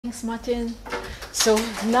Thanks, Martin. So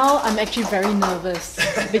now I'm actually very nervous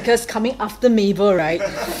because coming after Mabel, right?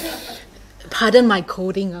 Pardon my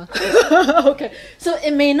coding. Okay, so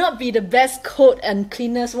it may not be the best code and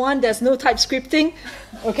cleanest one. There's no type scripting.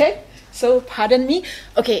 Okay, so pardon me.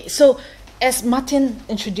 Okay, so as Martin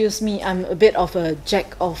introduced me, I'm a bit of a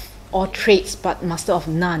jack of all trades but master of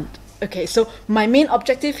none. Okay, so my main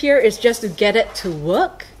objective here is just to get it to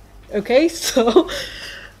work. Okay, so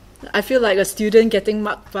I feel like a student getting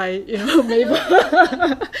marked by, Mabel.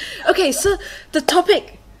 Okay, so the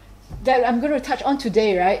topic that I'm going to touch on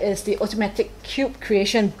today, right, is the automatic cube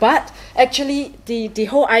creation. But actually, the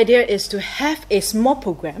whole idea is to have a small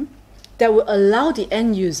program that will allow the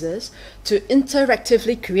end users to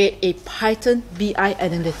interactively create a Python BI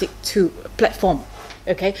analytic platform,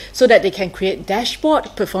 okay, so that they can create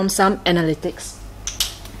dashboard, perform some analytics.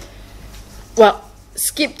 Well,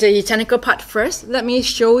 skip the technical part first. Let me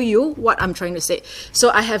show you what I'm trying to say. So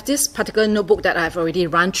I have this particular notebook that I've already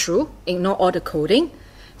run through. Ignore all the coding.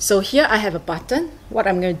 So here I have a button. What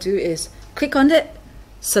I'm going to do is click on it,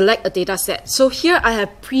 select a data set. So here I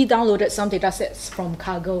have pre-downloaded some data sets from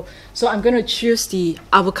Kaggle. So I'm going to choose the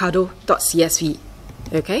avocado.csv.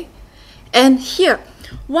 Okay, and here,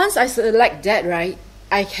 once I select that, right,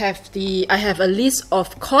 I have a list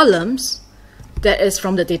of columns that is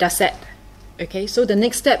from the data set. Okay, so the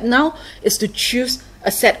next step now is to choose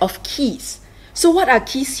a set of keys. So what are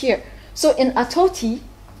keys here? So in atoti,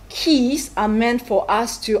 keys are meant for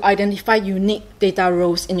us to identify unique data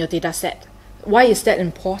rows in your data set. Why is that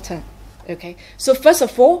important? Okay, so first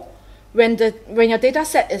of all, when your data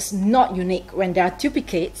set is not unique, when there are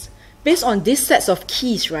duplicates, based on these sets of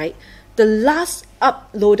keys, right, the last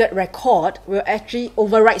uploaded record will actually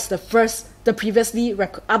overwrite the previously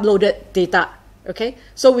uploaded data. Okay,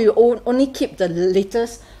 so we will only keep the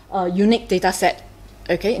latest unique data set,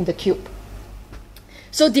 okay, in the cube.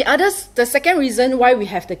 So the second reason why we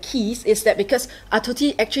have the keys is that because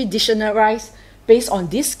atoti actually dictionaries based on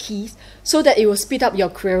these keys so that it will speed up your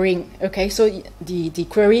querying. Okay, so the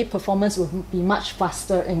query performance will be much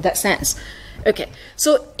faster in that sense. Okay,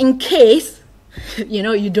 so in case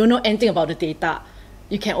you don't know anything about the data,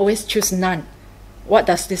 you can always choose none. What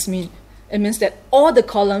does this mean? It means that all the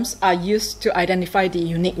columns are used to identify the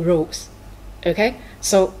unique rows. Okay,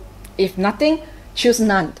 so if nothing, choose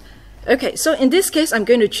none. Okay, so in this case, I'm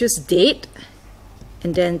going to choose date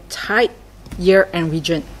and then type, year, and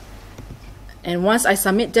region. And once I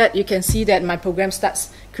submit that, you can see that my program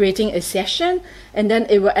starts creating a session, and then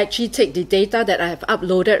it will actually take the data that I have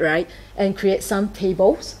uploaded, right, and create some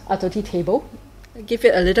tables, atoti table. Give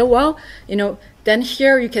it a little while, then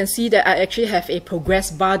here you can see that I actually have a progress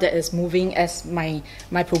bar that is moving as my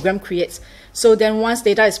program creates. So then once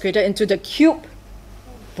data is created into the cube,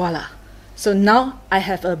 voila. So now I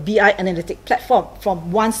have a BI analytic platform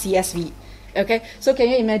from one CSV. Okay, so can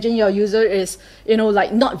you imagine your user is,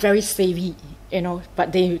 like not very savvy,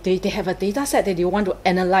 but they have a data set that they want to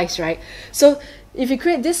analyze, right? So if you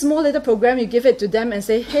create this small little program, you give it to them and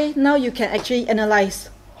say, hey, now you can actually analyze.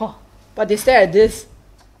 But they stare at this.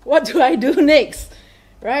 What do I do next?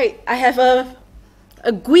 Right? I have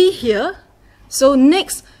a GUI here. So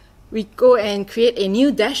next, we go and create a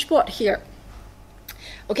new dashboard here.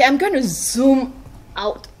 Okay, I'm going to zoom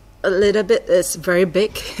out a little bit. It's very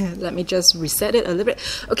big. Let me just reset it a little bit.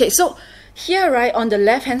 Okay, so here, right, on the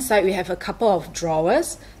left-hand side, we have a couple of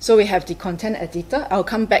drawers. So we have the content editor. I'll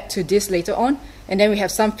come back to this later on. And then we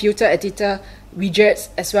have some filter editor, widgets,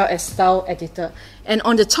 as well as style editor. And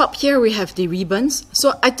on the top here, we have the ribbons.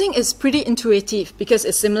 So I think it's pretty intuitive because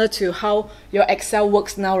it's similar to how your Excel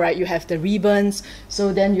works now, right? You have the ribbons,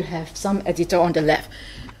 so then you have some editor on the left.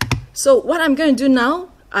 So what I'm going to do now,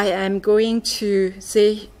 I am going to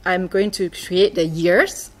say, I'm going to create the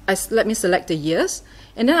years. Let me select the years.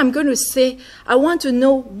 And then I'm going to say, I want to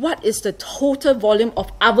know what is the total volume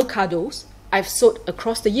of avocados I've sold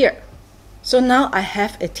across the year. So now I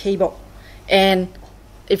have a table. And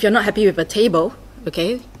if you're not happy with a table,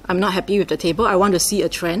 okay, I'm not happy with the table, I want to see a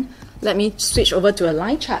trend, let me switch over to a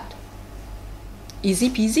line chart. Easy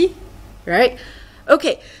peasy, right?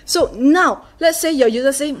 Okay, so now let's say your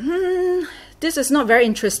user say, this is not very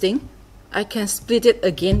interesting. I can split it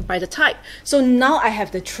again by the type. So now I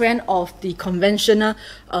have the trend of the conventional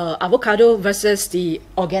avocado versus the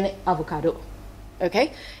organic avocado.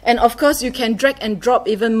 Okay, and of course you can drag and drop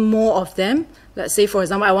even more of them. Let's say, for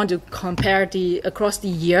example, I want to compare across the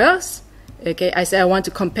years. Okay, I say I want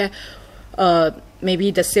to compare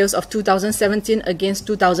maybe the sales of 2017 against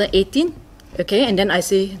 2018. Okay, and then I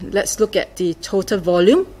say, let's look at the total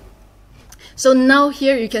volume. So now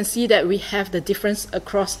here you can see that we have the difference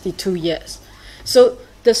across the 2 years. So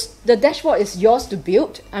the dashboard is yours to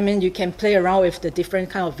build. I mean, you can play around with the different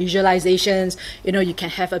kind of visualizations. You know, you can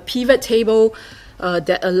have a pivot table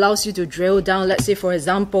that allows you to drill down. Let's say, for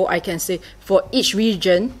example, I can say for each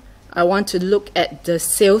region, I want to look at the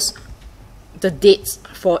sales, the dates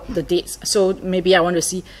for the dates. So maybe I want to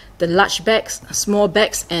see the large bags, small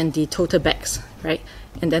bags, and the total bags, right?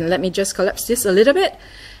 And then let me just collapse this a little bit.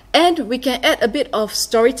 And we can add a bit of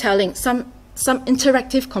storytelling, some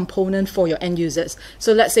interactive component for your end users.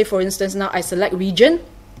 So let's say, for instance, now I select region.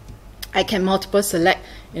 I can multiple select,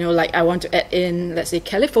 you know, like I want to add in, let's say,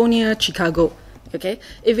 California, Chicago, okay?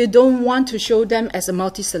 If you don't want to show them as a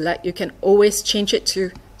multi-select, you can always change it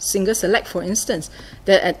to single select, for instance,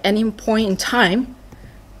 that at any point in time,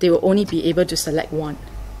 they will only be able to select one.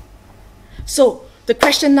 So the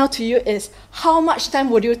question now to you is, how much time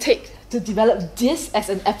would you take to develop this as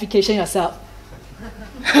an application yourself?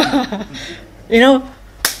 You know,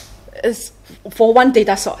 it's for one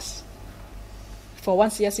data source, for one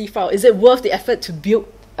CSV file. Is it worth the effort to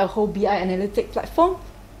build a whole BI analytic platform?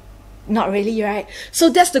 Not really, right? So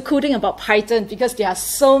that's the cool thing about Python, because there are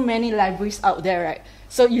so many libraries out there, right?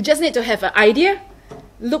 So you just need to have an idea,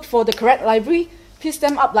 look for the correct library, piece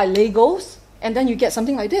them up like Legos, and then you get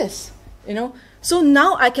something like this, you know? So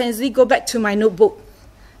now I can easily go back to my notebook.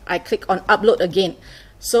 I click on upload again.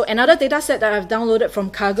 So another data set that I've downloaded from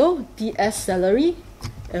Cargo, DS salary,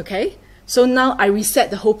 okay? So now I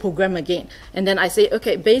reset the whole program again. And then I say,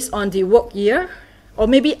 okay, based on the work year, or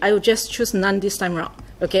maybe I will just choose none this time around.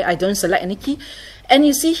 Okay, I don't select any key. And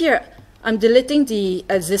you see here, I'm deleting the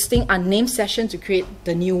existing unnamed session to create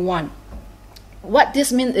the new one. What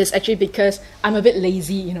this means is actually because I'm a bit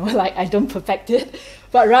lazy, you know, like I don't perfect it,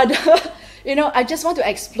 but rather, you know, I just want to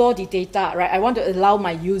explore the data, right? I want to allow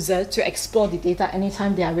my user to explore the data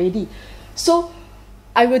anytime they are ready. So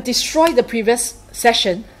I will destroy the previous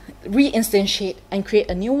session, reinstantiate, and create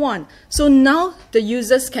a new one. So now the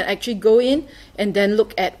users can actually go in and then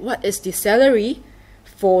look at what is the salary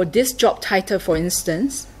for this job title, for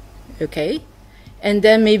instance, okay? And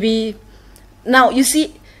then maybe, now you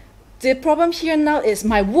see, the problem here now is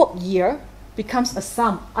my work year becomes a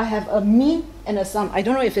sum. I have a mean and a sum. I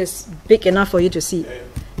don't know if it's big enough for you to see.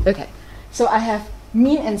 Okay, so I have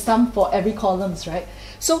mean and sum for every columns, right?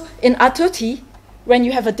 So in atoti, when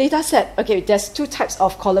you have a data set, okay, there's two types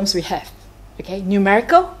of columns we have, okay?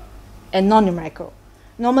 Numerical and non-numerical.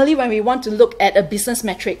 Normally when we want to look at a business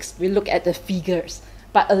metrics, we look at the figures,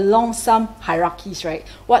 but along some hierarchies, right?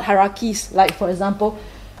 What hierarchies? Like, for example,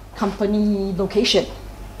 company location,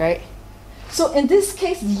 right? So in this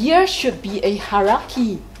case, year should be a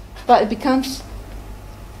hierarchy, but it becomes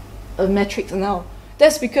a matrix now.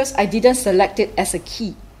 That's because I didn't select it as a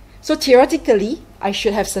key. So theoretically, I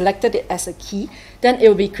should have selected it as a key, then it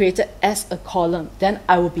will be created as a column. Then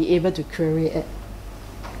I will be able to query it.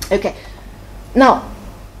 Okay, now,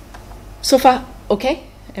 so far, okay?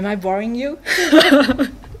 Am I boring you?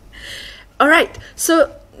 All right,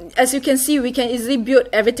 so as you can see, we can easily build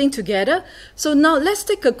everything together. So now let's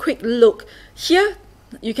take a quick look. Here,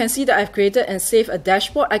 you can see that I've created and saved a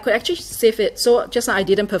dashboard. I could actually save it. So just now I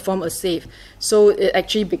didn't perform a save. So it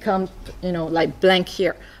actually becomes, you know, like blank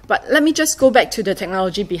here. But let me just go back to the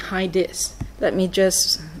technology behind this. Let me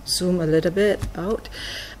just zoom a little bit out.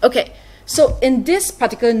 Okay, so in this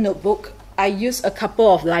particular notebook, I use a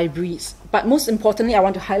couple of libraries. But most importantly, I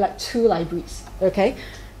want to highlight two libraries, okay?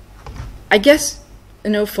 I guess, you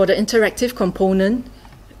know, for the interactive component,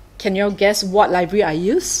 can you all guess what library I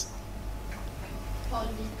use?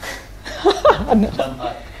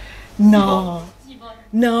 No.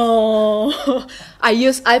 No. I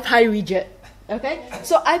use ipywidget. Okay,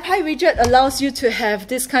 so ipywidget allows you to have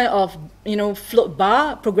this kind of, you know, float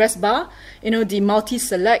bar, progress bar, you know, the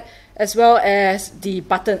multi-select, as well as the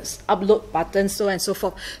buttons, upload buttons, so on and so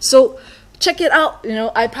forth. So check it out, you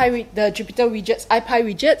know, the Jupyter widgets,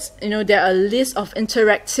 ipywidgets, you know, there are a list of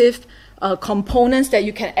interactive components that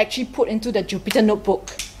you can actually put into the Jupyter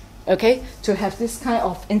notebook, okay, to have this kind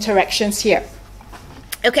of interactions here.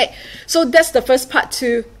 Okay, so that's the first part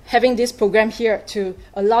to having this program here to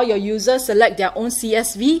allow your users select their own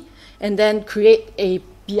CSV and then create a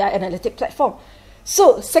BI analytic platform.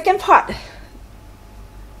 So second part,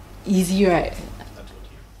 easy, right?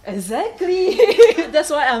 Exactly.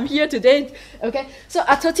 That's why I'm here today. Okay, so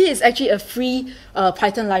atoti is actually a free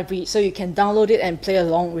Python library, so you can download it and play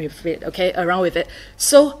along with it, okay, around with it.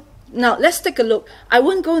 So now let's take a look. I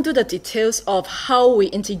won't go into the details of how we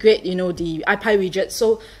integrate, you know, the ipywidget.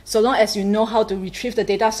 So long as you know how to retrieve the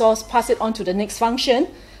data source, pass it on to the next function,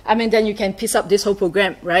 I mean, then you can piece up this whole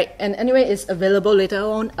program, right? And anyway, it's available later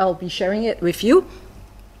on. I'll be sharing it with you.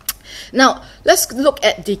 Now, let's look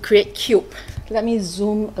at the create cube. Let me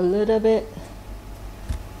zoom a little bit.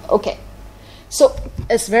 Okay, so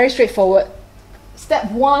it's very straightforward.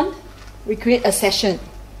 Step 1, we create a session.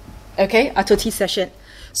 Okay, atoti session.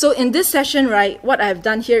 So in this session, right, what I've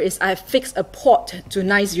done here is I've fixed a port to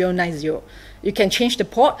 9090. You can change the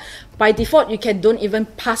port. By default, you don't even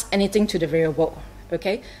pass anything to the variable.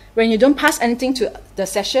 Okay, when you don't pass anything to the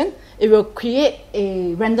session, it will create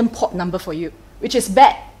a random port number for you, which is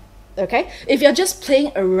bad. Okay, if you're just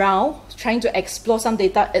playing around, trying to explore some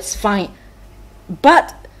data, it's fine.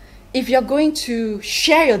 But if you're going to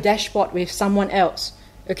share your dashboard with someone else,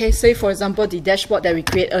 okay, say for example, the dashboard that we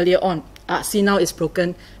created earlier on, see now it's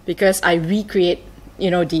broken because I recreate,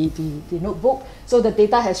 the notebook. So the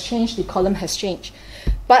data has changed, the column has changed.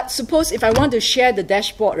 But suppose if I want to share the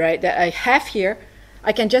dashboard, right, that I have here,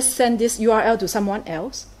 I can just send this URL to someone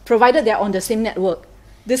else, provided they're on the same network.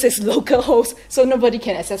 This is localhost, so nobody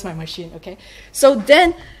can access my machine, okay? So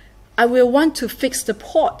then I will want to fix the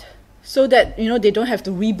port so that, they don't have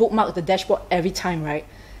to rebookmark the dashboard every time, right?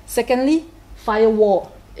 Secondly,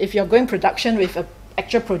 firewall. If you're going production with an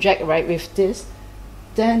actual project, right, with this,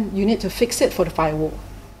 then you need to fix it for the firewall,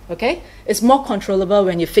 okay? It's more controllable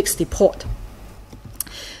when you fix the port.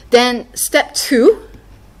 Then step 2,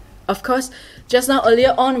 of course, just now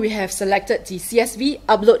earlier on, we have selected the CSV,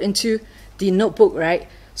 upload into the notebook, right?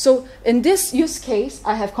 So in this use case,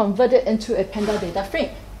 I have converted into a Panda data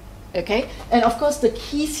frame, okay? And of course, the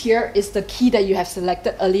keys here is the key that you have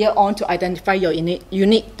selected earlier on to identify your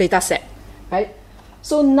unique data set, right?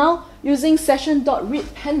 So now, using session.read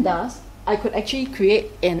pandas, I could actually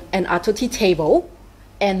create an atoti table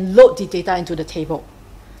and load the data into the table.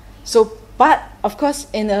 So, but of course,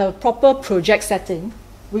 in a proper project setting,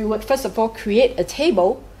 we would first of all create a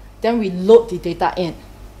table, then we load the data in.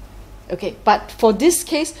 Okay, but for this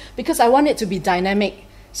case, because I want it to be dynamic,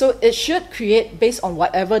 so it should create based on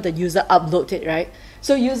whatever the user uploaded, right?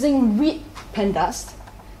 So using read pandas,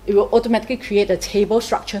 it will automatically create a table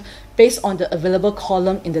structure based on the available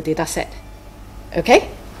column in the data set. Okay?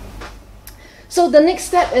 So the next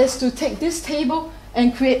step is to take this table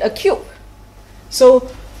and create a cube. So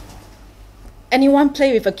anyone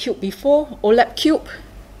play with a cube before? OLAP cube?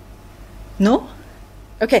 No?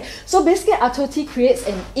 Okay, so basically atoti creates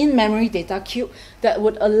an in-memory data cube that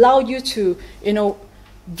would allow you to,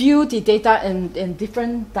 view the data in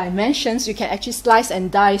different dimensions. You can actually slice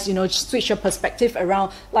and dice, switch your perspective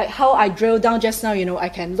around. Like how I drilled down just now, I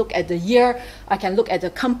can look at the year, I can look at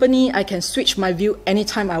the company, I can switch my view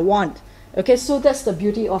anytime I want. Okay, so that's the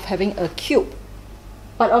beauty of having a cube.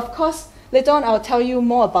 But of course, later on I'll tell you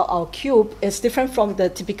more about our cube. It's different from the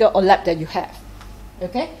typical OLAP that you have.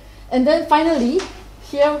 Okay, and then finally,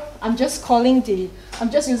 here, I'm just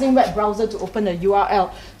using web browser to open a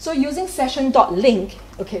URL. So using session.link,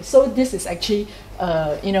 okay, so this is actually,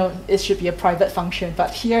 it should be a private function,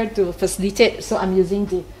 but here to facilitate, so I'm using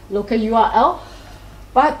the local URL.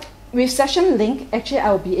 But with session link, actually,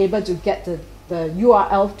 I'll be able to get the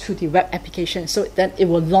URL to the web application, so then it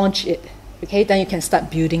will launch it, okay? Then you can start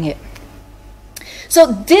building it.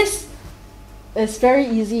 So this is very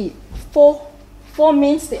easy. Four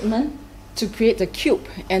main statements to create the cube,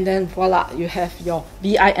 and then voila, you have your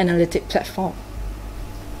BI analytic platform.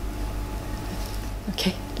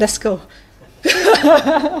 Okay, let's go.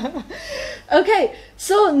 Okay,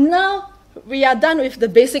 so now we are done with the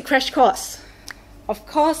basic crash course. Of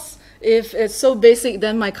course, if it's so basic,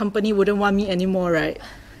 then my company wouldn't want me anymore, right?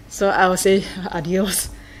 So I will say adios,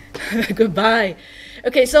 goodbye.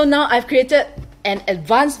 Okay, so now I've created an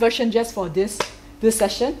advanced version just for this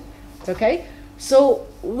session, okay? So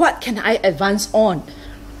what can I advance on?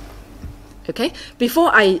 Okay, before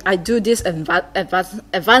I do this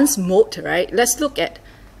advanced mode, right, let's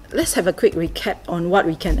have a quick recap on what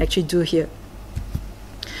we can actually do here.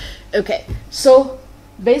 Okay, so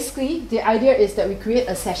basically the idea is that we create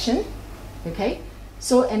a session, okay?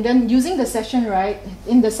 So, and then using the session, right,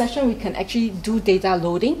 in the session we can actually do data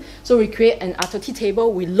loading. So we create an atoti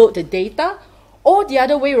table, we load the data, or the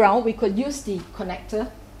other way around, we could use the connector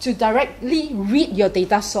to directly read your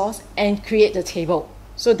data source and create the table.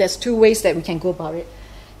 So there's two ways that we can go about it.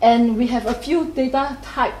 And we have a few data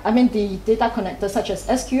type, the data connectors such as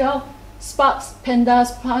SQL, Sparks,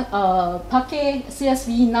 Pandas, Parquet,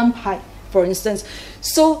 CSV, NumPy, for instance.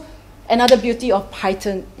 So another beauty of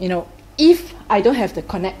Python, if I don't have the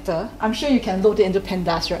connector, I'm sure you can load it into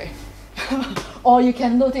Pandas, right? Or you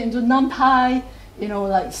can load it into NumPy,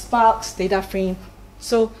 like Sparks, data frame.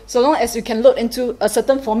 So long as you can load into a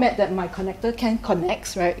certain format that my connector can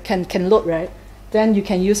connect, right, can load, right, then you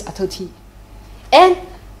can use atoti. And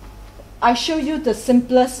I show you the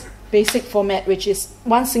simplest basic format, which is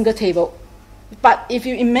one single table. But if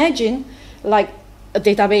you imagine like a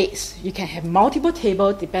database, you can have multiple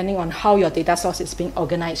tables depending on how your data source is being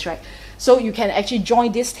organized, right? So you can actually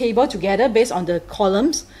join this table together based on the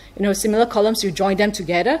columns, similar columns, you join them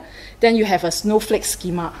together. Then you have a snowflake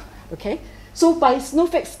schema, okay? So by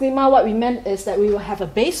snowflake schema, what we meant is that we will have a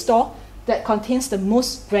base store that contains the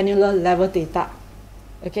most granular level data.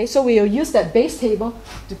 Okay, so we will use that base table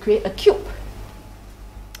to create a cube.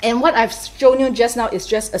 And what I've shown you just now is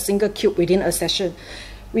just a single cube within a session.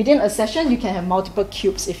 Within a session, you can have multiple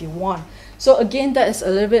cubes if you want. So again, that is a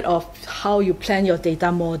little bit of how you plan your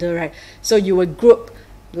data model, right? So you will group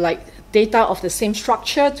like data of the same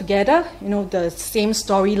structure together, the same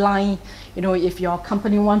storyline. If your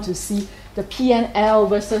company wants to see the P&L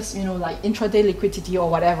versus, like intraday liquidity or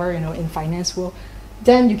whatever, in finance world,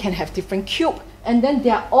 then you can have different cube. And then they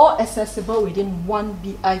are all accessible within one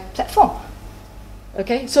BI platform.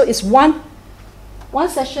 Okay, so it's one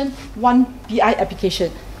session, one BI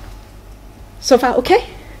application. So far, okay?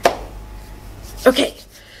 Okay,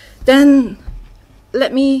 then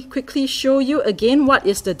let me quickly show you again what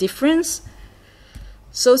is the difference.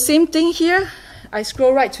 So same thing here. I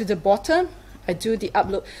scroll right to the bottom. I do the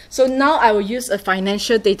upload. So now I will use a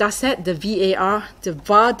financial data set, the VAR, the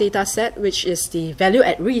VAR data set, which is the value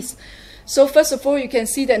at risk. So first of all, you can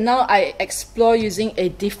see that now I explore using a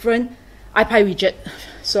different ipywidget.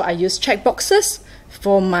 So I use checkboxes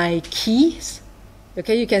for my keys.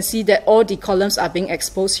 Okay, you can see that all the columns are being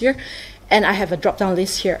exposed here. And I have a drop-down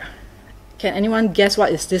list here. Can anyone guess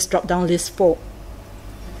what is this drop-down list for?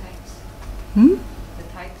 The types. The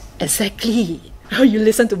types. Exactly. Oh, you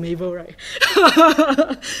listen to Mabel, right?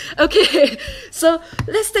 Okay, so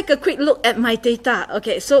let's take a quick look at my data.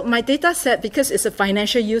 Okay, so my data set, because it's a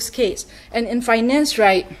financial use case, and in finance,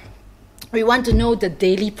 right, we want to know the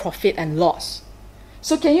daily profit and loss.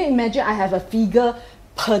 So can you imagine I have a figure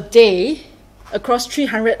per day across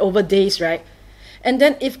 300 over days, right? And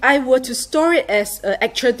then if I were to store it as an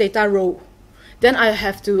actual data row, then I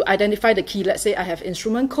have to identify the key. Let's say I have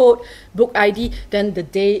instrument code, book ID, then the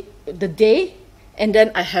day, and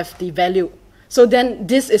then I have the value. So then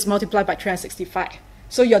this is multiplied by 365.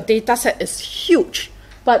 So your data set is huge.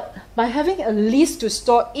 But by having a list to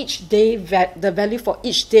store each day, the value for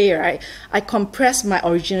each day, right, I compress my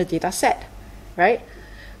original data set, right?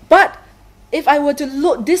 But if I were to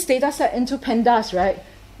load this data set into pandas, right,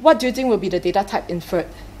 what do you think will be the data type inferred?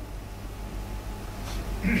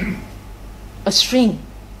 A string,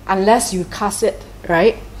 unless you cast it,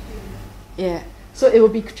 right? Yeah. So it will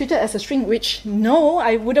be treated as a string, which no,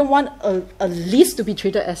 I wouldn't want a list to be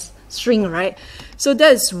treated as string, right? So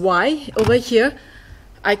that is why over here,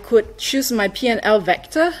 I could choose my P&L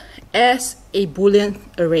vector as a Boolean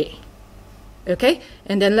array. Okay,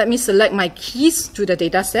 and then let me select my keys to the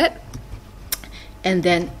data set, and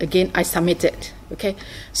then again I submit it. Okay,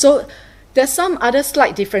 so there's some other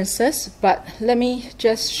slight differences, but let me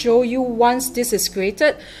just show you once this is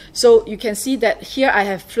created. So you can see that here I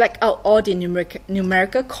have flagged out all the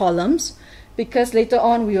numerical columns, because later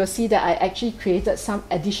on we will see that I actually created some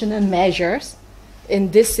additional measures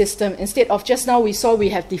in this system. Instead of just now we saw we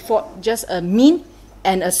have default just a mean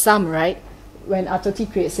and a sum, right, when atoti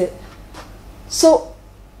creates it. So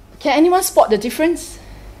can anyone spot the difference?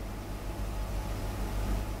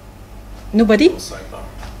 Nobody? No sidebar.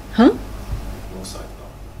 Huh? No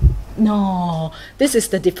sidebar. No, this is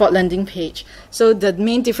the default landing page. So the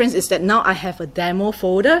main difference is that now I have a demo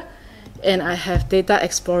folder and I have data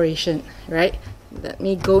exploration, right? Let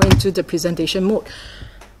me go into the presentation mode.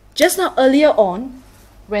 Just now earlier on,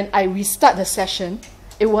 when I restart the session,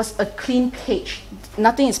 it was a clean page.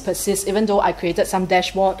 Nothing is persist, even though I created some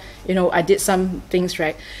dashboard, I did some things,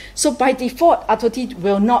 right? So by default, atoti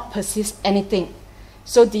will not persist anything.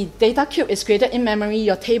 So the data cube is created in memory,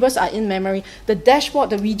 your tables are in memory, the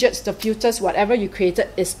dashboard, the widgets, the filters, whatever you created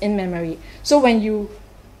is in memory. So when you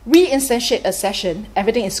re-instantiate a session,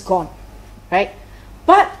 everything is gone, right?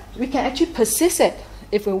 But we can actually persist it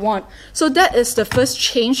if we want. So that is the first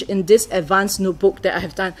change in this advanced notebook that I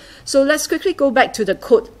have done. So let's quickly go back to the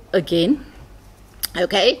code again.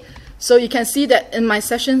 Okay, so you can see that in my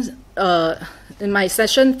session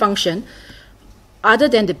function, other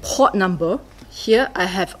than the port number, here I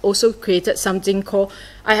have also created something called,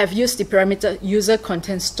 I have used the parameter user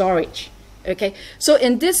content storage. Okay, so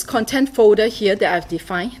in this content folder here that I've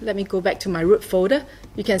defined, let me go back to my root folder.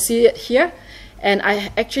 You can see it here. And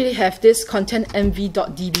I actually have this content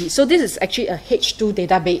mv.db. So this is actually a H2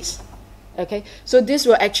 database. Okay, so this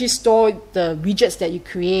will actually store the widgets that you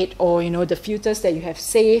create, or the filters that you have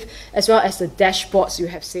saved, as well as the dashboards you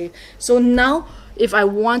have saved. So now if I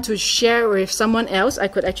want to share with someone else, I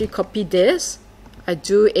could actually copy this. I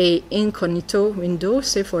do a incognito window,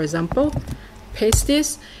 say for example, paste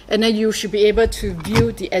this, and then you should be able to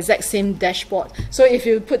view the exact same dashboard. So if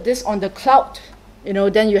you put this on the cloud, you know,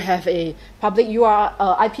 then you have a public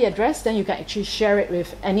URL, IP address, then you can actually share it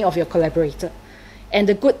with any of your collaborators. And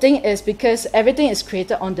the good thing is because everything is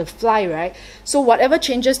created on the fly, right? So whatever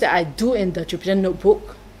changes that I do in the Jupyter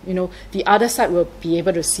Notebook, you know, the other side will be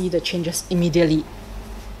able to see the changes immediately.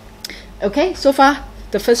 Okay, so far,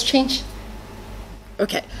 the first change.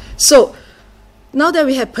 Okay, so now that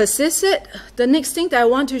we have persisted, the next thing that I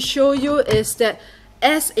want to show you is that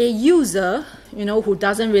as a user, you know, who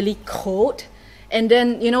doesn't really code, and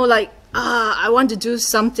then, you know, like, I want to do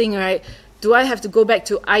something, right? Do I have to go back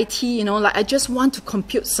to IT? You know, like I just want to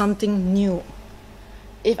compute something new.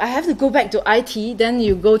 If I have to go back to IT, then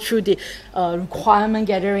you go through the requirement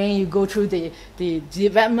gathering, you go through the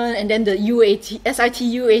development, and then the UAT, SIT,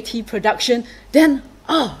 UAT production. Then,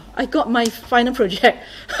 I got my final project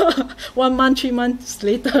 1 month, 3 months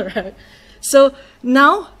later, right? So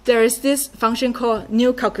now there is this function called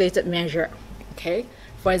new calculated measure. Okay,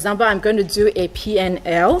 for example, I'm going to do a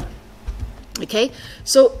P&L. Okay,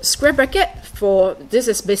 so square bracket for this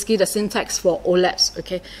is basically the syntax for OLAPs.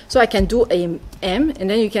 Okay, so I can do a M, and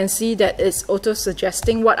then you can see that it's auto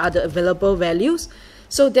suggesting what are the available values.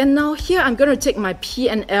 So then now here I'm going to take my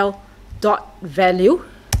P&L dot value,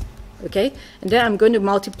 okay, and then I'm going to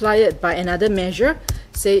multiply it by another measure.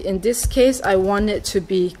 Say in this case I want it to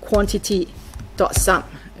be quantity dot sum.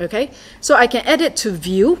 Okay, so I can add it to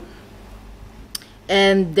view,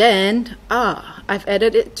 and then I've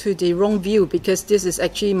added it to the wrong view because this is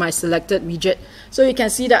actually my selected widget. So you can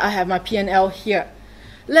see that I have my P&L here.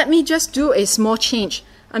 Let me just do a small change.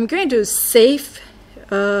 I'm going to save.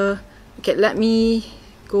 Okay, let me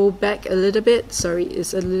go back a little bit. Sorry,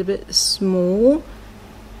 it's a little bit small.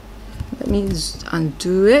 Let me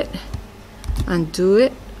undo it. Undo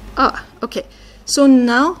it. Okay. So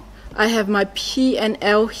now I have my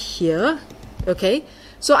P&L here. Okay.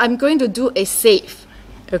 So I'm going to do a save.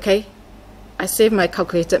 Okay. I save my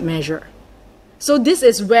calculated measure. So this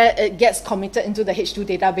is where it gets committed into the H2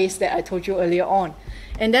 database that I told you earlier on.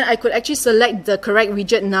 And then I could actually select the correct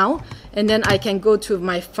widget now, and then I can go to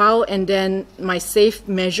my file and then my save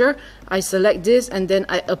measure. I select this and then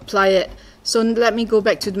I apply it. So let me go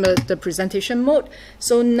back to the presentation mode.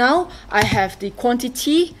 So now I have the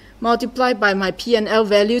quantity multiplied by my P&L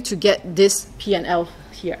value to get this P&L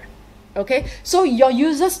here. Okay, so your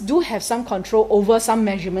users do have some control over some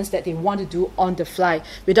measurements that they want to do on the fly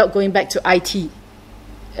without going back to IT.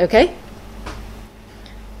 Okay?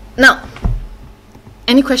 Now,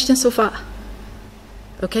 any questions so far?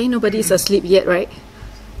 Okay, nobody's asleep yet, right?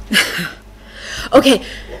 Okay.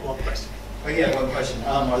 One question. Oh yeah, one question.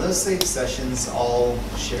 Are those saved sessions all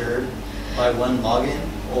shared by one login,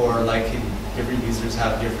 or like can different users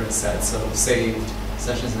have different sets of saved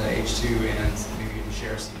sessions in the H2 and maybe even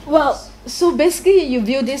share sessions? Well, so basically you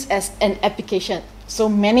view this as an application. So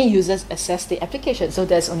many users access the application, so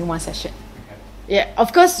there's only one session. Okay. Yeah,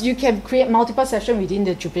 of course you can create multiple sessions within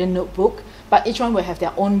the Jupyter Notebook, but each one will have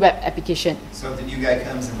their own web application. So if the new guy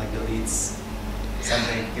comes and like deletes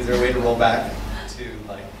something, is there a way to roll back to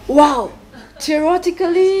like? Wow,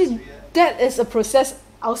 theoretically that is a process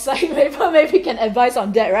outside. Maybe you can advise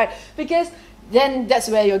on that, right? Because then that's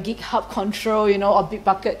where your GitHub control, you know, or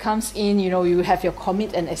Bitbucket comes in, you know, you have your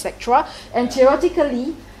commit and etc. And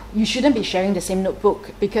theoretically, you shouldn't be sharing the same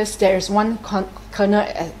notebook because there's one kernel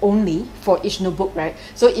only for each notebook, right?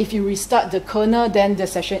 So if you restart the kernel, then the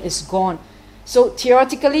session is gone. So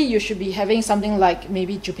theoretically, you should be having something like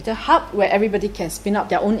maybe Jupyter Hub, where everybody can spin up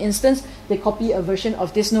their own instance. They copy a version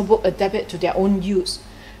of this notebook, adapt it to their own use.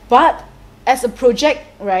 But as a project,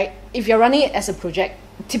 right, if you're running it as a project,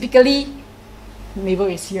 typically, Mabel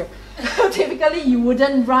is here. Typically, you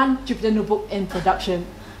wouldn't run Jupyter Notebook in production.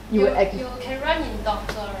 You can run in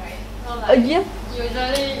Docker, right? So like yeah.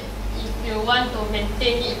 Usually, if you want to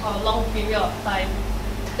maintain it for a long period of time,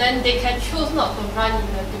 then they can choose not to run in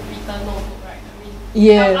the Jupyter Notebook, right? I mean,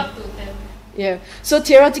 Yeah. up to them. Yeah. So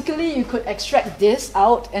theoretically, you could extract this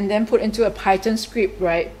out and then put into a Python script,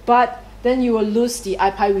 right? But then you will lose the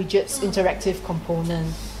ipywidget's interactive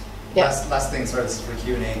component. Yeah. Last thing, sorry, this is for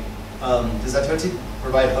Q&A. Does atoti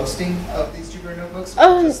provide hosting of these Jupyter notebooks?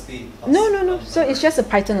 Or just the No. So it's just a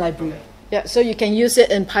Python library. Okay. Yeah. So you can use it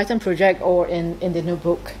in Python project or in the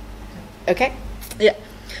notebook. Okay. Yeah.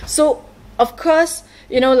 So of course,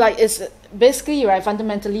 you know, like it's basically, right,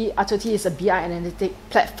 fundamentally, atoti is a BI analytic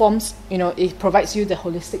platforms. It provides you the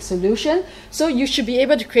holistic solution. So you should be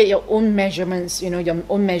able to create your own measurements, your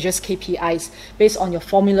own measures, KPIs, based on your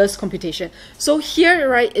formulas computation. So here,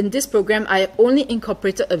 right, in this program, I only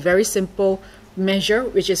incorporated a very simple measure,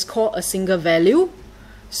 which is called a single value.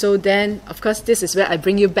 So then, of course, this is where I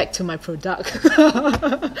bring you back to my product.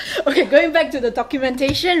 Okay, going back to the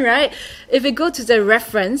documentation, right? If we go to the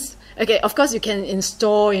reference, okay, of course, you can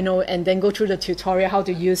install, and then go through the tutorial how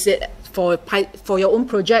to use it for your own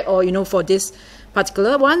project or, for this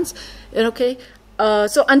particular ones. Okay,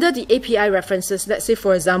 so under the API references, let's say,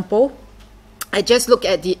 for example, I just look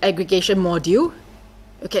at the aggregation module.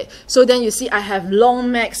 Okay, so then you see I have long,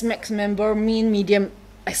 max member, mean, medium,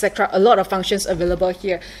 etc. A lot of functions available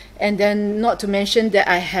here. And then not to mention that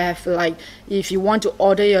I have, like, if you want to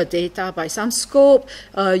order your data by some scope,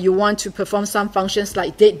 you want to perform some functions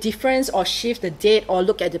like date difference or shift the date or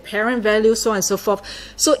look at the parent value, so on and so forth.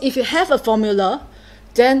 So if you have a formula,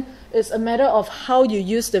 then it's a matter of how you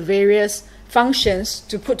use the various functions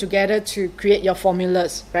to put together to create your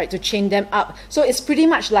formulas, right, to chain them up. So it's pretty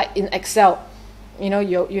much like in Excel.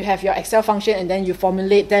 You have your Excel function and then you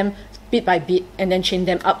formulate them bit by bit and then chain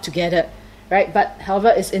them up together, right? But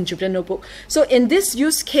however, it's in Jupyter Notebook. So in this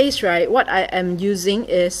use case, right, what I am using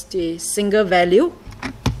is the single value.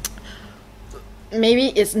 Maybe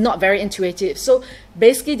it's not very intuitive. So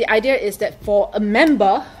basically the idea is that for a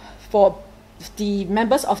member, for the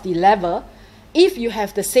members of the level, if you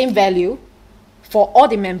have the same value for all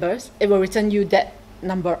the members, it will return you that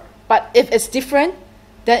number. But if it's different,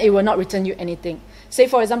 then it will not return you anything. Say,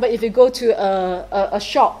 for example, if you go to a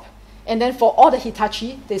shop, and then for all the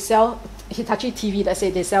Hitachi, they sell Hitachi TV, let's say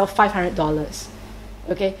they sell $500.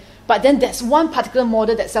 Okay, but then there's one particular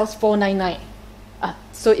model that sells $499.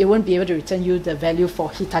 So it won't be able to return you the value for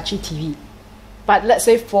Hitachi TV. But let's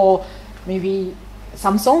say for maybe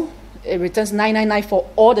Samsung, it returns $999 for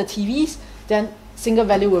all the TVs, then single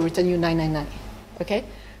value will return you $999. Okay,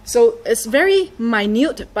 so it's very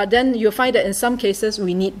minute, but then you'll find that in some cases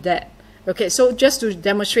we need that. Okay, so just to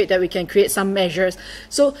demonstrate that we can create some measures.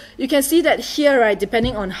 So you can see that here, right,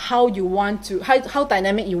 depending on how you want to, how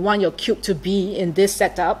dynamic you want your cube to be in this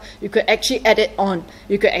setup, you could actually add it on.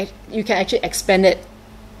 You can actually expand it.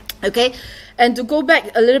 Okay, and to go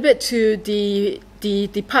back a little bit to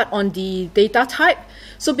the part on the data type.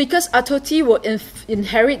 So because atoti will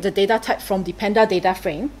inherit the data type from the Panda data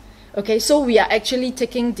frame, okay, so we are actually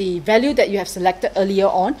taking the value that you have selected earlier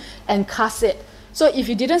on and cast it. So if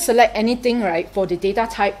you didn't select anything, right, for the data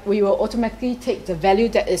type, we will automatically take the value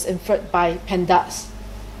that is inferred by pandas.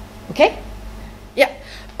 Okay? Yeah.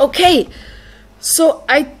 Okay. So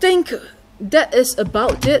I think that is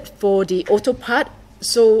about it for the auto part.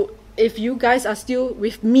 So if you guys are still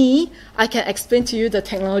with me, I can explain to you the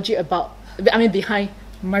technology behind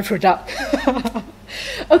my product.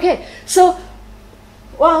 Okay. So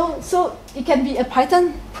it can be a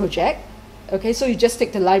Python project. Okay, so you just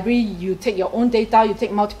take the library, you take your own data, you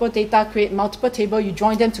take multiple data, create multiple tables, you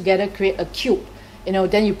join them together, create a cube,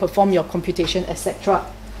 then you perform your computation, etc.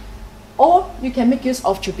 Or you can make use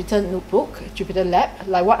of Jupyter Notebook, Jupyter Lab,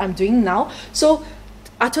 like what I'm doing now. So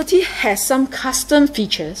atoti has some custom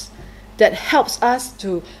features that helps us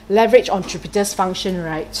to leverage on Jupyter's function,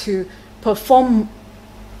 right, to perform,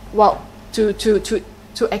 well, to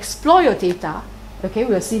explore your data. Okay,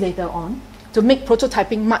 we'll see later on, to make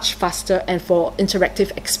prototyping much faster and for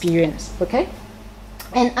interactive experience, okay?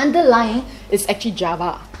 And underlying is actually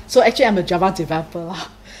Java. So actually I'm a Java developer.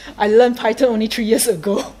 I learned Python only 3 years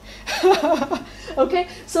ago. Okay,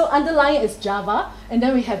 so underlying is Java, and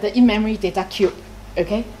then we have the in-memory data cube,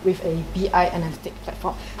 okay, with a BI analytic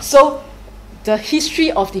platform. So the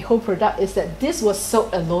history of the whole product is that this was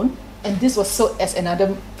sold alone, and this was sold as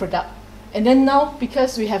another product. And then now,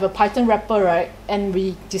 because we have a Python wrapper, right, and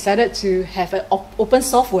we decided to have an open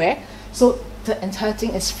software, so the entire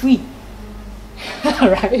thing is free,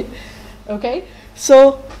 right? Okay,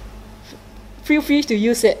 so feel free to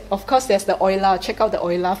use it. Of course, there's the Euler. Check out the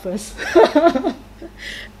Euler first.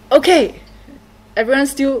 Okay, everyone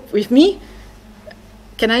still with me?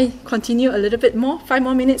 Can I continue a little bit more? 5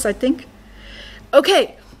 more minutes, I think.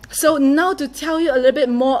 Okay, so now to tell you a little bit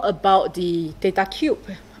more about the data cube,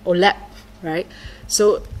 or lab. Right,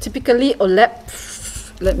 so typically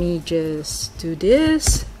OLAP, let me just do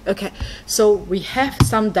this. Okay, so we have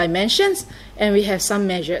some dimensions and we have some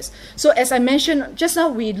measures. So as I mentioned just now,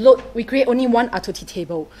 we create only one atoti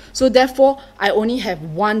table. So therefore, I only have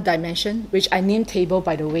one dimension, which I named table,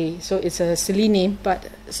 by the way. So it's a silly name, but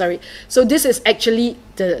sorry. So this is actually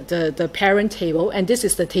the parent table, and this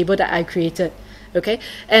is the table that I created. Okay,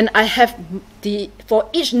 and I have for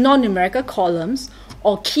each non-numerical columns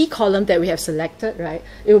or key column that we have selected, right,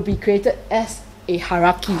 it will be created as a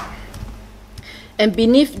hierarchy. And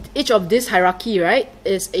beneath each of this hierarchy, right,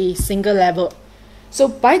 is a single level. So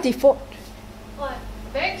by default,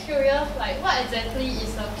 very curious, like what exactly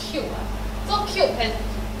is a cube? So cube has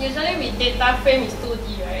usually with data frame is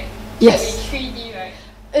 2D, right? Yes. Is 3D, right?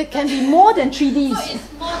 It can be more than 3D. So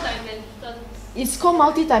it's more dimensions. It's called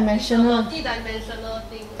multidimensional. Multidimensional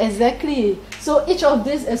thing. Exactly. So each of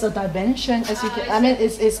this is a dimension, as you can. I mean,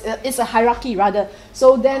 it's a hierarchy rather.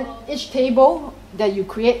 So then each table that you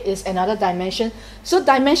create is another dimension. So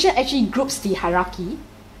dimension actually groups the hierarchy,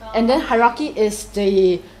 and then hierarchy is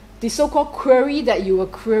the so-called query that you will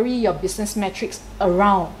query your business metrics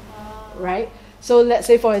around, right? So let's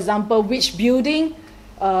say, for example, which building,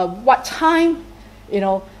 what time,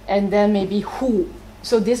 and then maybe who.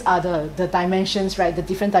 So these are the dimensions, right? The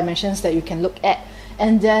different dimensions that you can look at.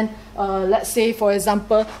 And then let's say, for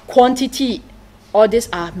example, quantity. All these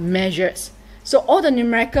are measures. So all the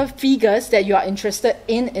numerical figures that you are interested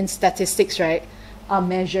in statistics, right, are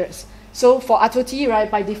measures. So for atoti, right,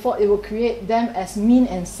 by default, it will create them as mean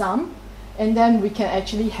and sum. And then we can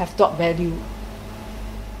actually have dot value.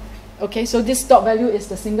 Okay, so this dot value is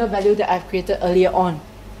the single value that I've created earlier on.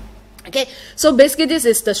 Okay, so basically this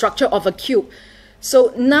is the structure of a cube.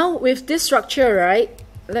 So now with this structure, right,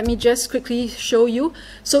 let me just quickly show you.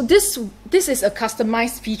 So this is a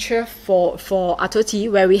customized feature for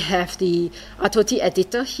atoti, where we have the atoti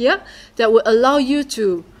editor here that will allow you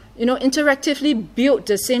to interactively build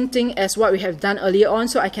the same thing as what we have done earlier on.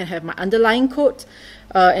 So I can have my underlying code,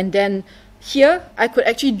 and then here I could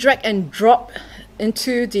actually drag and drop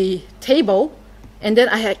into the table, and then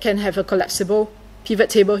I can have a collapsible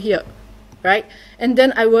pivot table here, right? And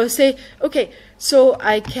then I will say, okay, so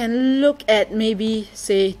I can look at maybe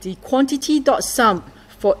say the quantity.sum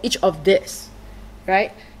for each of this,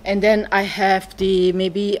 right? And then I have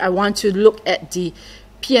maybe I want to look at the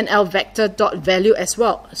P&L vector dot value as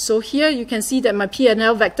well. So here you can see that my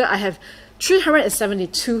P&L vector, I have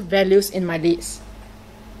 372 values in my list.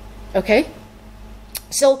 Okay,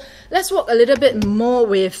 so let's work a little bit more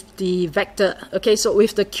with the vector. Okay, so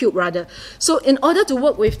with the cube rather. So in order to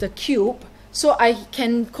work with the cube, so I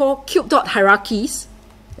can call cube.hierarchies,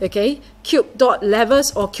 okay,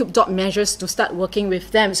 cube.levels or cube.measures to start working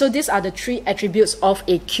with them. So these are the three attributes of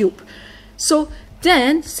a cube. So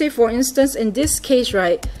then, say for instance, in this case,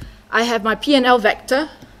 right, I have my P&L vector,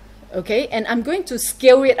 okay, and I'm going to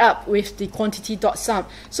scale it up with the quantity.sum.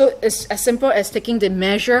 So it's as simple as taking the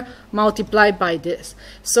measure multiplied by this.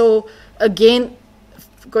 So again,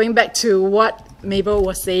 going back to what Mabel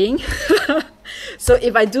was saying, so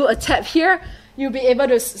if I do a tab here, you'll be able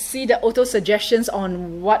to see the auto suggestions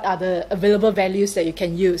on what are the available values that you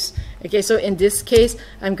can use. Okay, so in this case,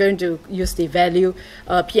 I'm going to use the value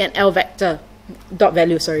P&L vector dot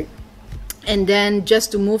value, sorry. And then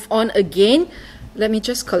just to move on again, let me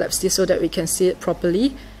just collapse this so that we can see it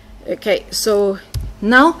properly. Okay, so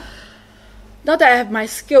now that I have my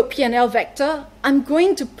scaled P&L vector, I'm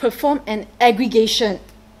going to perform an aggregation.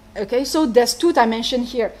 Okay, so there's two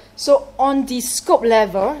dimensions here. So on the scope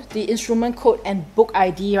level, the instrument code and book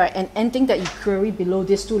ID, right, and anything that you query below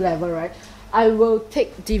these two levels, right, I will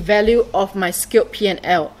take the value of my scaled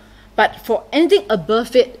P&L. But for anything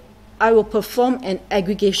above it, I will perform an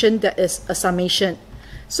aggregation that is a summation.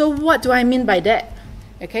 So what do I mean by that?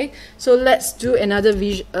 Okay, so let's do another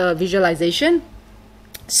visualization.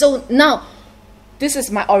 So now, this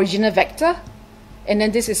is my original vector, and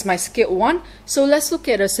then this is my scaled one. So let's look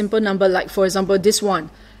at a simple number, like for example, this one.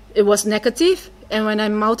 It was negative, and when I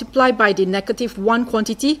multiply by the -1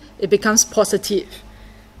 quantity, it becomes positive,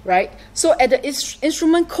 right? So at the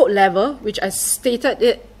instrument code level, which I stated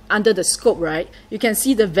it under the scope, right, you can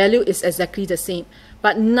see the value is exactly the same.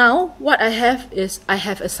 But now what I have is I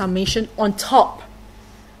have a summation on top.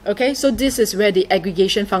 Okay, so this is where the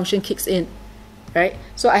aggregation function kicks in, right?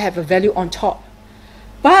 So I have a value on top.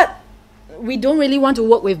 But we don't really want to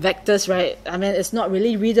work with vectors, right? I mean, it's not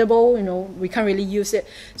really readable, we can't really use it.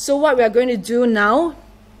 So what we are going to do now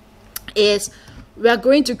is we are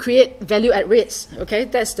going to create value at risk. Okay,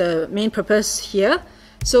 that's the main purpose here.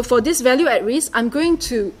 So for this value at risk, I'm going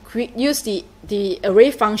to use the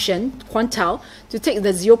array function, quantile, to take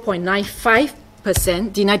the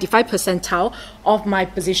 0.95%, the 95th percentile of my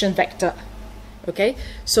position vector. Okay,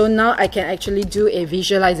 so now I can actually do a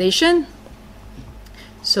visualization.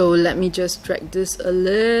 So let me just drag this a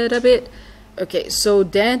little bit. Okay, so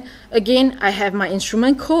then again, I have my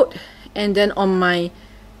instrument code, and then on my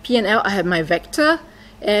P&L, I have my vector,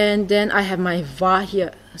 and then I have my var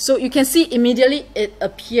here. So you can see immediately it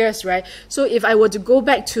appears, right? So if I were to go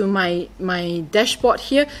back to my dashboard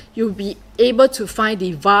here, you'll be able to find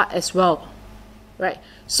the var as well, right?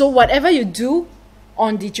 So whatever you do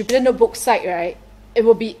on the Jupyter Notebook site, right, it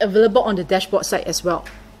will be available on the dashboard site as well,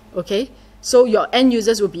 okay? So your end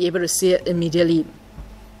users will be able to see it immediately.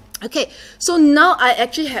 Okay, so now I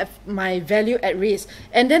actually have my value at risk,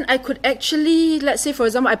 and then I could actually, let's say for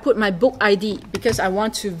example, I put my book ID because I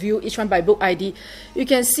want to view each one by book ID. You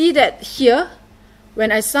can see that here,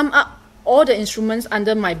 when I sum up all the instruments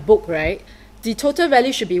under my book, right, the total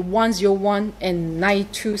value should be 101 and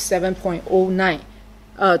 927.09,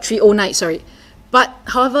 309, sorry. But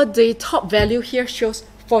however, the top value here shows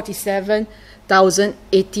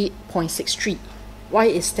 47,080.63. Why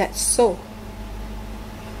is that so?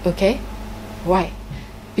 Okay, why?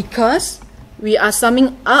 Because we are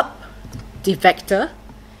summing up the vector,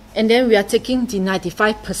 and then we are taking the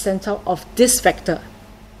 95th percentile of this vector.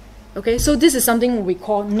 Okay, so this is something we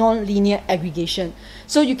call non-linear aggregation.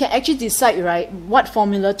 So you can actually decide, right, what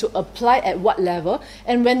formula to apply at what level,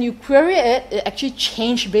 and when you query it, it actually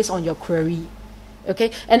changes based on your query.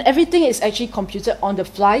 Okay, and everything is actually computed on the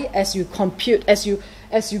fly as you compute, as you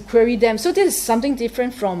query them. So this is something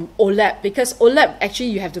different from OLAP, because OLAP actually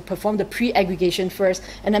you have to perform the pre-aggregation first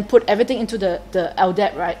and then put everything into the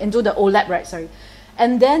LDAP, right, into the OLAP, right, sorry.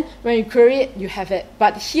 And then when you query it, you have it.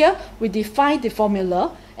 But here we define the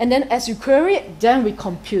formula, and then as you query it, then we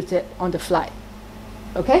compute it on the fly.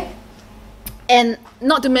 Okay? And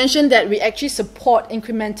not to mention that we actually support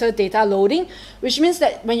incremental data loading, which means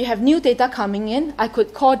that when you have new data coming in, I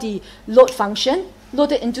could call the load function,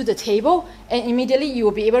 load it into the table, and immediately you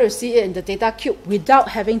will be able to see it in the data cube without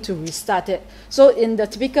having to restart it. So in the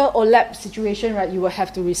typical OLAP situation, right, you will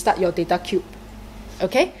have to restart your data cube.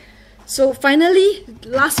 Okay? So finally,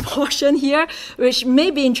 last portion here, which may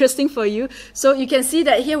be interesting for you. So you can see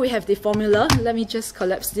that here we have the formula. Let me just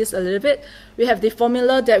collapse this a little bit. We have the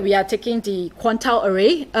formula that we are taking the quantile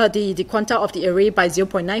array, the quantile of the array by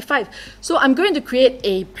 0.95. So I'm going to create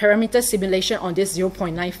a parameter simulation on this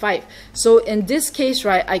 0.95. So in this case,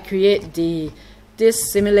 right, I create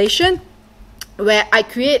this simulation where I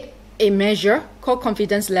create a measure called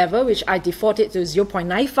confidence level, which I default it to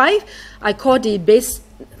 0.95. I call this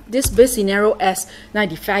base scenario as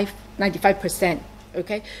 95%.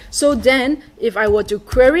 Okay, so then if I were to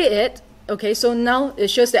query it, okay, so now it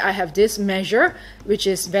shows that I have this measure which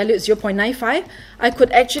is valued 0.95. I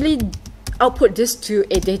could actually output this to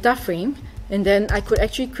a data frame, and then I could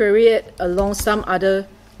actually query it along some other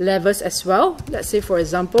levels as well. Let's say for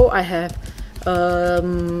example I have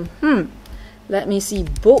let me see,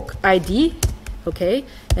 book ID, okay,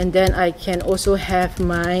 and then I can also have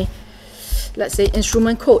my, let's say,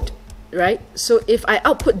 instrument code, right? So if I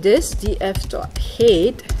output this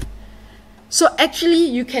df.head, so actually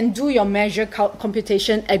you can do your measure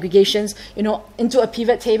computation aggregations, you know, into a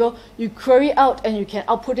pivot table. You query out and you can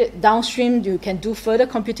output it downstream. You can do further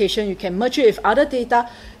computation. You can merge it with other data,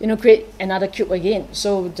 you know, create another cube again.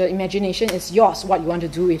 So the imagination is yours, what you want to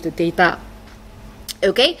do with the data.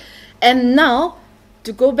 Okay, and now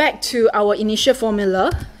to go back to our initial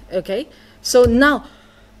formula, okay, so now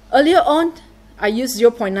earlier on, I used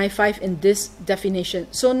 0.95 in this definition.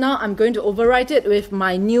 So now I'm going to overwrite it with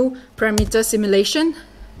my new parameter simulation.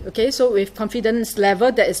 Okay, so with confidence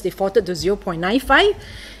level that is defaulted to 0.95.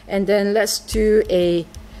 And then let's do a,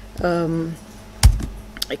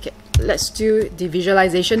 okay, let's do the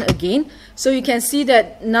visualization again. So you can see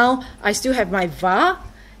that now I still have my var,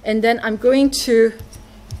 and then I'm going to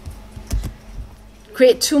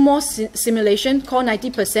create two more simulation called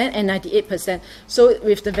 90% and 98%. So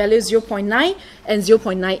with the value 0.9 and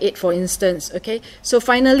 0.98, for instance. Okay, so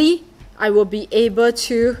finally I will be able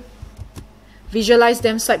to visualize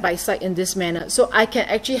them side by side in this manner. So I can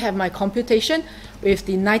actually have my computation with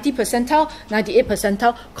the 90 percentile, 98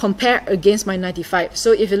 percentile compare against my 95.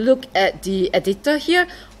 So if you look at the editor here,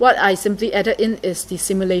 what I simply added in is the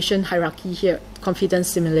simulation hierarchy here, confidence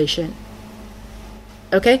simulation.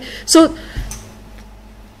 Okay, so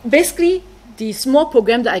basically, the small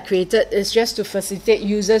program that I created is just to facilitate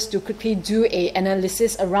users to quickly do an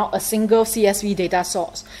analysis around a single CSV data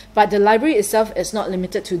source. But the library itself is not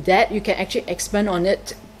limited to that. You can actually expand on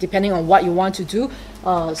it depending on what you want to do.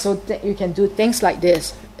 So that you can do things like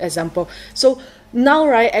this, example. So now,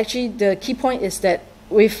 right, actually the key point is that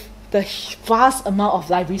with the vast amount of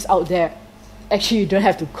libraries out there, actually you don't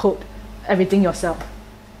have to code everything yourself.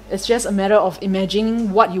 It's just a matter of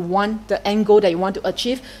imagining what you want, the end goal that you want to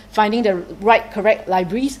achieve, finding the right, correct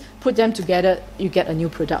libraries, put them together, you get a new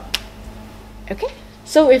product. Okay,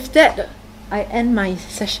 so with that, I end my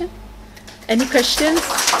session. Any questions?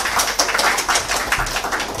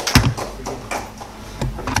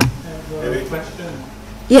 Maybe a question.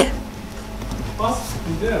 Yeah.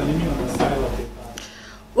 Is there a limit on the size of data?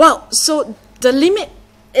 Well, so the limit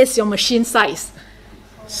is your machine size.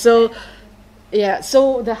 So, yeah,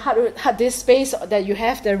 so the hard disk space that you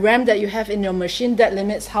have, the RAM that you have in your machine, that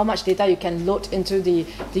limits how much data you can load into the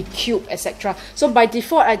cube, etc. So by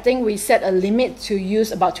default, I think we set a limit to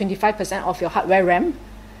use about 25% of your hardware RAM,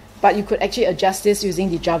 but you could actually adjust this using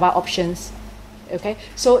the Java options. Okay,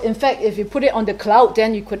 so in fact, if you put it on the cloud,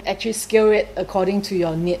 then you could actually scale it according to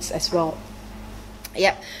your needs as well.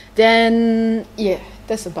 Yeah, then, yeah,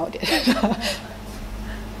 that's about it. Quite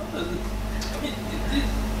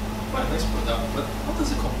a nice product, but how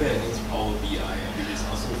does it compare against Power BI? Which is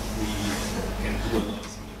also free and can do a lot of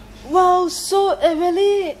simulation. Well, so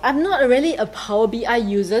I'm not really a Power BI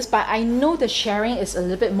user, but I know the sharing is a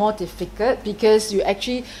little bit more difficult because you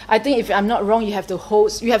actually, I think if I'm not wrong, you have to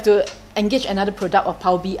engage another product of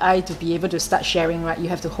Power BI to be able to start sharing, right? You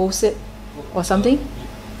have to host it or something?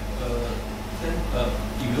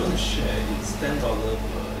 If you want to share, it's $10 per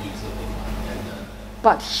user per month. And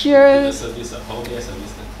but here, the service, Power BI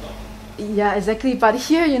service, the cloud. yeah, exactly. But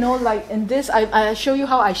here, you know, like in this, I show you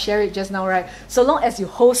how I share it just now, right? So long as you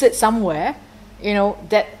host it somewhere, you know,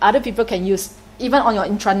 that other people can use, even on your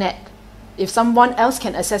intranet. If someone else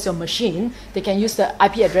can access your machine, they can use the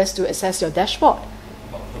IP address to access your dashboard.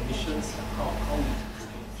 About permissions, how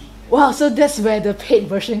Well, so that's where the paid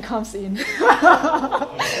version comes in.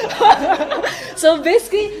 So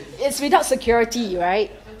basically, it's without security, right?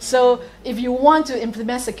 So if you want to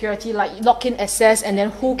implement security like lock-in access and then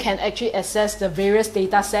who can actually access the various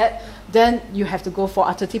data set, then you have to go for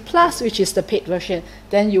atoti Plus, which is the paid version.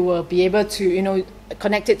 Then you will be able to, you know,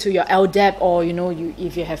 connect it to your LDAP or, you know,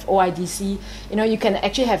 if you have OIDC, you know, you can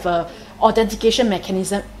actually have a authentication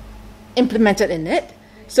mechanism implemented in it.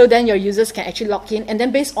 So then your users can actually log in, and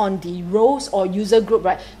then based on the roles or user group,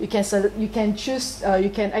 right, you can choose, you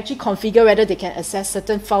can actually configure whether they can access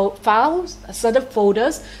certain files, certain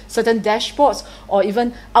folders, certain dashboards, or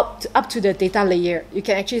even up to the data layer. You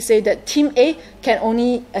can actually say that team A can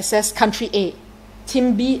only access country A,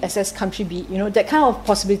 team B access country B. You know, that kind of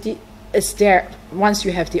possibility is there once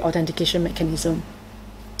you have the authentication mechanism.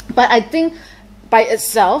 But I think by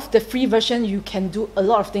itself, the free version, you can do a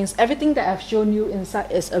lot of things. Everything that I've shown you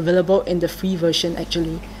inside is available in the free version,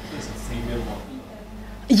 actually. So it's a freemium model.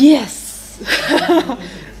 Yes.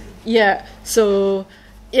 Yeah. So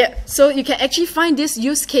you can actually find this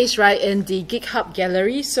use case, right, in the GitHub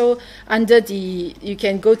gallery. So under the, you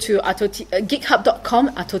can go to atoti, github.com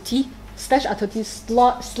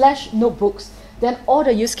atoti/notebooks. Then all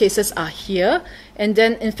the use cases are here. And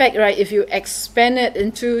then, in fact, right, if you expand it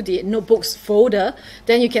into the notebooks folder,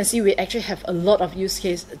 then you can see we actually have a lot of use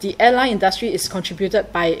cases. The airline industry is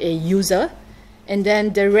contributed by a user. And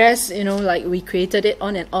then the rest, you know, like we created it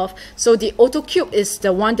on and off. So the AutoCube is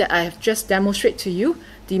the one that I have just demonstrated to you,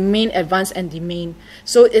 the main, advanced, and the main.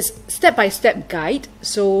 So it's step-by-step guide.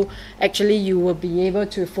 So actually you will be able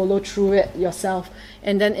to follow through it yourself.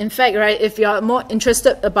 And then, in fact, right, if you are more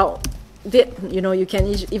interested about it, you know, you can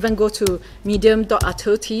even go to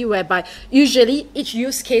medium.atoti, whereby usually each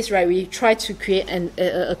use case, right, we try to create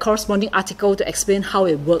a corresponding article to explain how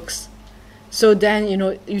it works. So then, you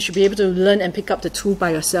know, you should be able to learn and pick up the tool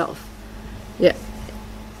by yourself. Yeah.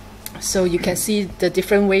 So you can see the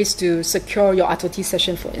different ways to secure your atoti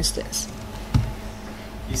session, for instance.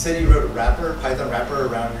 You said you wrote Python wrapper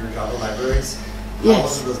around your Java libraries. Yes. How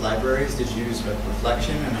most of those libraries did you use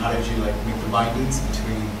reflection, and how did you like make the bindings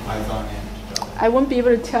between Python and Java? I won't be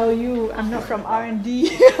able to tell you. I'm not from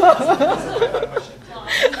R&D.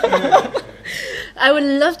 I would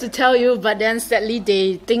love to tell you, but then sadly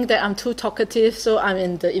they think that I'm too talkative, so I'm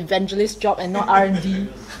in the evangelist job and not R&D.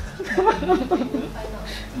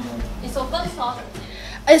 It's open source.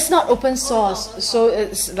 It's not open source, so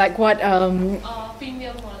it's like what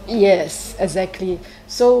Premium one. yes, exactly.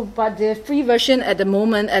 So, but the free version at the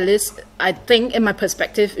moment, at least, I think, in my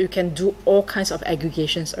perspective, you can do all kinds of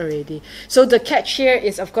aggregations already. So the catch here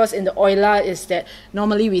is, of course, in the Euler is that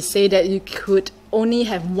normally we say that you could only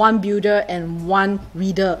have one builder and one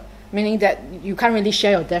reader, meaning that you can't really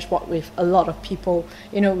share your dashboard with a lot of people.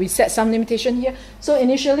 You know, we set some limitation here. So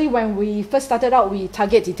initially, when we first started out, we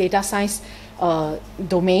target the data science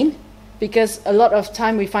domain, because a lot of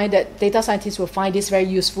time we find that data scientists will find this very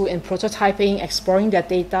useful in prototyping, exploring their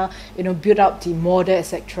data, you know, build out the model,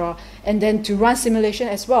 etc. And then to run simulation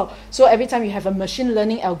as well. So every time you have a machine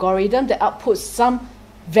learning algorithm that outputs some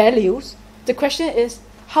values, the question is,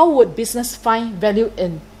 how would business find value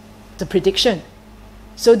in the prediction?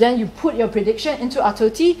 So then you put your prediction into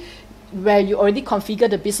atoti, where you already configure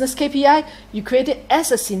the business KPI, you create it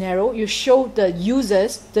as a scenario, you show the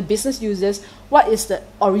users, the business users, what is the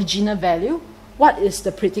original value, what is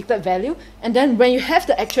the predicted value, and then when you have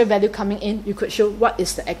the actual value coming in, you could show what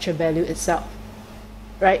is the actual value itself,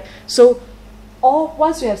 right? So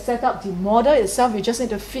once you have set up the model itself, you just need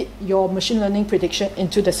to fit your machine learning prediction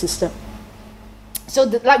into the system. So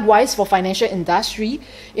likewise for financial industry,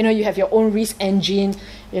 you have your own risk engine,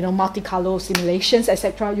 multi-color simulations,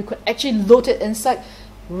 etc. You could actually load it inside,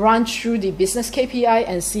 run through the business KPI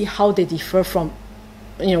and see how they differ from,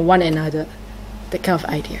 one another. That kind of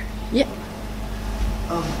idea. Yeah.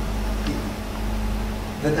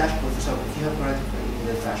 The dashboard, so if you have already created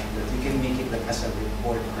the dashboard, you can make it like as a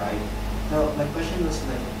report, right? Now, my question was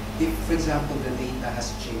like, if, for example, the data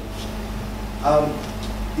has changed,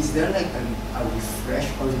 is there like a refresh,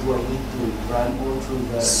 or do I need to run all through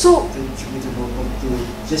the contributor notebook to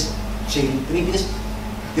just change? I mean, because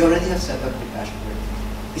you already have set up the dashboard.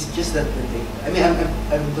 It's just that the data. I mean,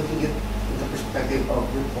 I'm looking at the perspective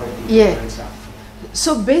of reporting, for example.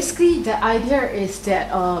 So basically, the idea is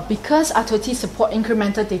that because atoti support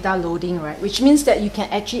incremental data loading, right, which means that you can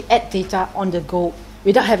actually add data on the go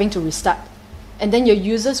without having to restart. And then your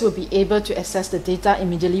users will be able to access the data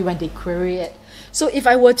immediately when they query it. So if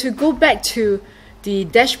I were to go back to the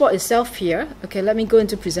dashboard itself here, okay, let me go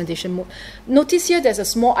into presentation mode. Notice here there's a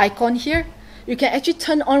small icon here. You can actually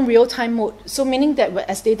turn on real-time mode. So meaning that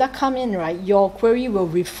as data come in, right, your query will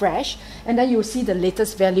refresh, and then you'll see the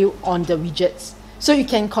latest value on the widgets. So you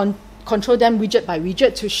can control them widget by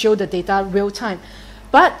widget to show the data real time.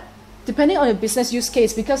 But depending on your business use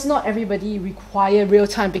case, because not everybody require real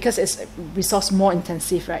time because it's resource more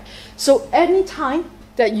intensive, right? So anytime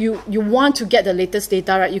that you want to get the latest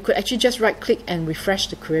data, right, you could actually just right click and refresh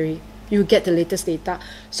the query. You get the latest data.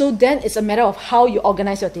 So then it's a matter of how you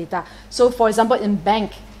organize your data. So for example, in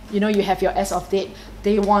bank, you have your as of date,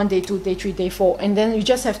 day 1, day 2, day 3, day 4, and then you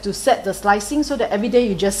just have to set the slicing so that every day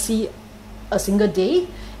you just see a single day,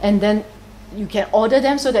 and then you can order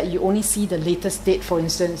them so that you only see the latest date, for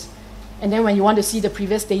instance. And then when you want to see the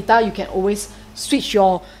previous data, you can always switch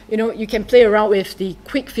your, you can play around with the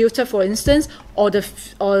quick filter, for instance,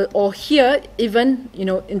 or here, even,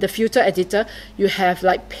 in the filter editor, you have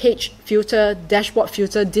like page filter, dashboard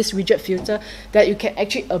filter, this widget filter that you can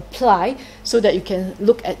actually apply so that you can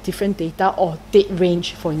look at different data or date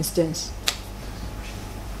range, for instance.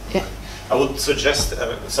 Yeah. I would suggest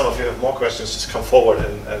some of you have more questions, just come forward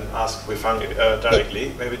and ask Huifang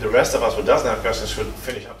directly. Maybe the rest of us who doesn't have questions should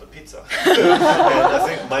finish up the pizza. And I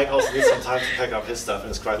think Mike also needs some time to pack up his stuff, and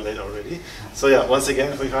it's quite late already. So yeah, once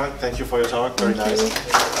again, Huifang, thank you for your talk, very nice.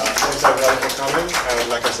 Thanks everybody for coming, and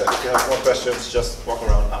like I said, if you have more questions, just walk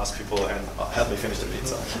around, ask people, and help me finish the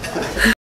pizza.